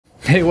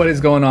Hey, what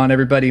is going on,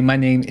 everybody? My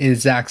name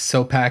is Zach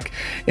Sopak,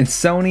 and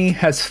Sony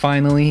has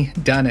finally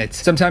done it.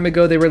 Some time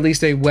ago, they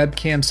released a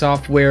webcam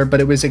software,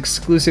 but it was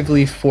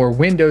exclusively for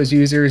Windows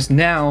users.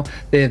 Now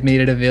they have made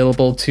it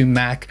available to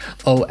Mac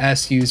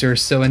OS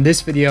users. So in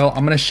this video,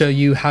 I'm going to show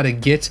you how to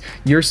get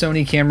your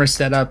Sony camera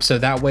set up so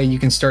that way you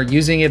can start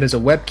using it as a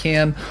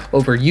webcam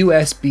over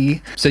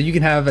USB, so you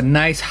can have a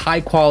nice high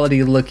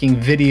quality looking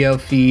video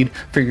feed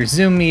for your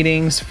Zoom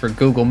meetings, for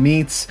Google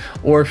Meets,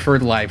 or for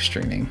live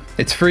streaming.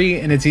 It's free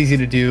and it's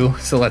easy to do,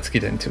 so let's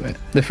get into it.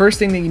 The first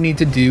thing that you need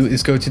to do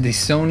is go to the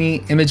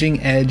Sony Imaging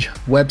Edge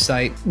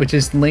website, which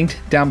is linked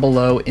down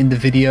below in the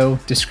video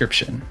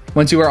description.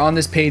 Once you are on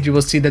this page, you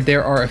will see that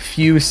there are a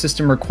few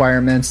system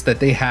requirements that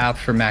they have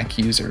for Mac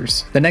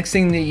users. The next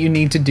thing that you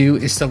need to do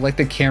is select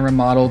the camera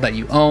model that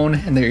you own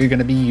and that you're going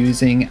to be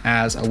using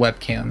as a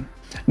webcam.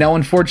 Now,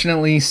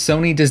 unfortunately,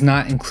 Sony does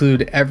not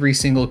include every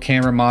single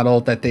camera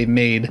model that they've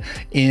made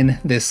in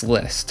this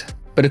list.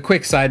 But a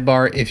quick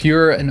sidebar, if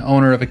you're an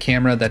owner of a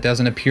camera that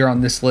doesn't appear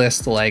on this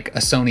list, like a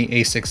Sony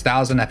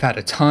a6000, I've had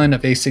a ton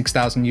of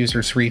a6000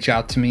 users reach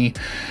out to me.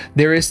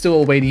 There is still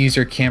a way to use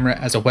your camera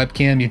as a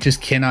webcam. You just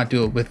cannot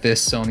do it with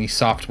this Sony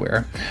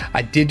software.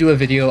 I did do a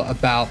video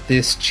about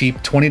this cheap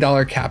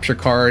 $20 capture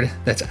card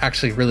that's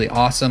actually really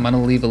awesome. I'm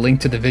gonna leave a link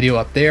to the video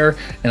up there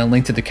and a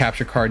link to the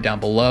capture card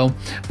down below.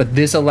 But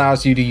this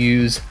allows you to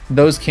use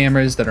those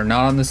cameras that are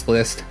not on this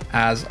list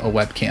as a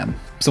webcam.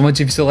 So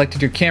once you've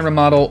selected your camera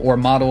model or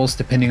models,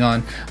 depending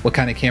on what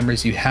kind of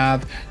cameras you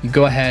have, you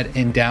go ahead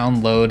and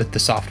download the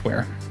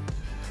software.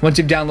 Once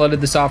you've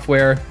downloaded the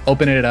software,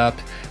 open it up,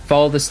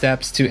 follow the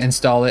steps to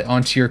install it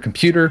onto your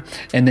computer,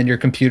 and then your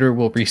computer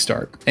will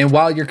restart. And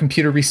while your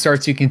computer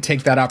restarts, you can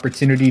take that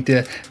opportunity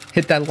to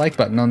hit that like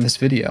button on this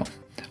video.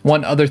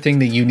 One other thing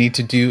that you need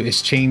to do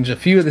is change a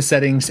few of the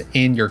settings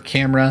in your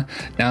camera.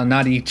 Now,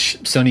 not each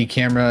Sony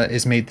camera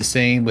is made the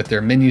same with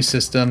their menu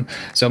system,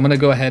 so I'm going to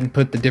go ahead and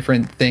put the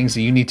different things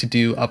that you need to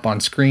do up on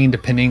screen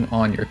depending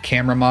on your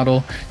camera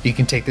model. You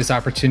can take this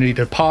opportunity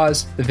to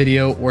pause the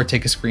video or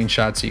take a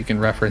screenshot so you can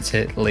reference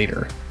it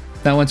later.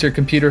 Now, once your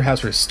computer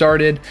has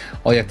restarted,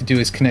 all you have to do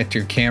is connect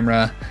your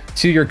camera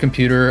to your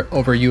computer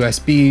over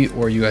USB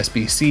or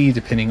USB-C,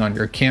 depending on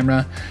your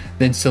camera.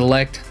 Then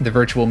select the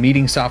virtual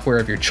meeting software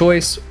of your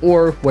choice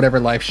or whatever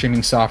live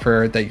streaming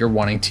software that you're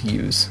wanting to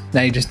use.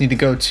 Now you just need to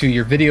go to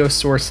your video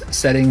source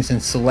settings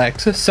and select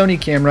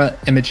Sony Camera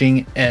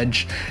Imaging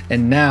Edge.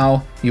 And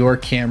now your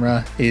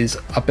camera is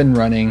up and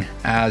running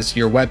as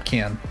your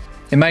webcam.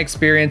 In my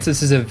experience,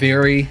 this is a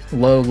very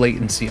low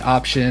latency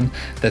option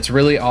that's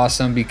really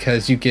awesome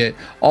because you get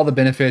all the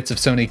benefits of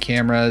Sony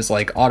cameras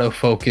like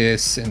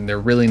autofocus and their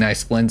really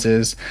nice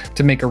lenses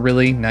to make a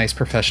really nice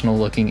professional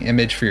looking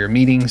image for your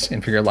meetings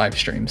and for your live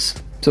streams.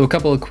 So a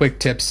couple of quick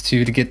tips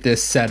to get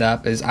this set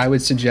up is I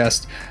would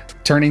suggest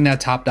turning that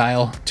top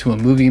dial to a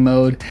movie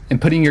mode and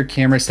putting your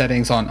camera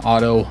settings on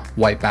auto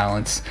white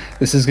balance.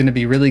 This is going to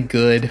be really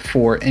good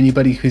for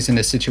anybody who's in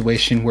a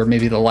situation where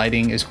maybe the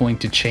lighting is going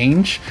to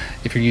change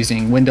if you're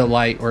using window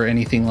light or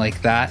anything like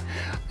that.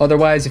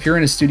 Otherwise, if you're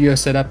in a studio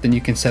setup, then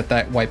you can set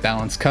that white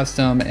balance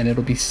custom and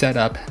it'll be set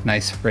up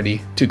nice,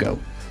 ready to go.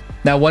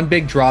 Now, one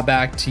big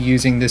drawback to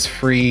using this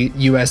free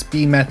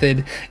USB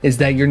method is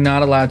that you're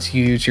not allowed to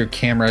use your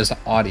camera's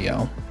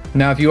audio.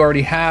 Now, if you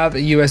already have a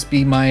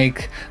USB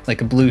mic,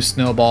 like a Blue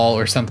Snowball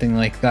or something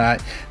like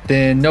that,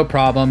 then no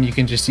problem. You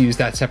can just use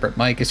that separate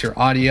mic as your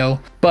audio.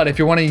 But if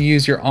you're wanting to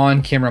use your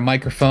on-camera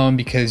microphone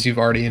because you've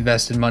already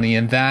invested money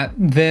in that,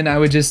 then I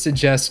would just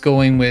suggest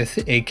going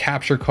with a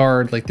capture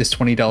card like this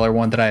 $20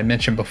 one that I had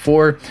mentioned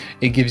before.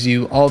 It gives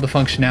you all the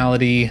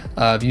functionality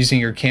of using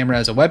your camera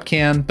as a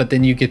webcam, but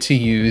then you get to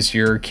use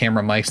your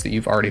camera mics that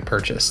you've already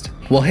purchased.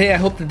 Well, hey, I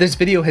hope that this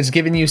video has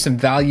given you some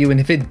value, and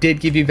if it did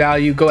give you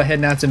value, go ahead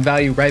and add some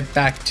value right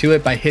back to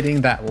it by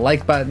hitting that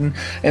like button,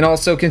 and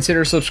also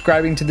consider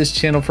subscribing to this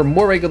channel for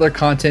more regular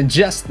content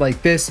just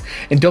like this.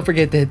 And don't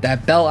forget to hit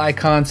that bell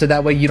icon so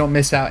that way you don't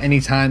miss out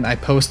anytime I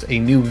post a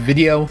new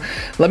video.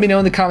 Let me know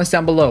in the comments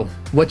down below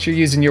what you're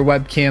using your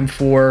webcam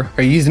for.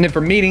 Are you using it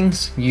for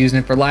meetings? Are you using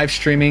it for live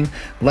streaming?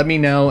 Let me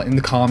know in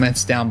the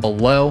comments down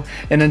below.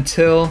 And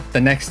until the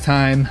next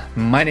time,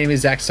 my name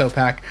is Zach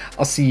Sopak.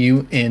 I'll see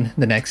you in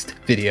the next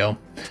video.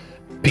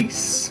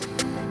 Peace.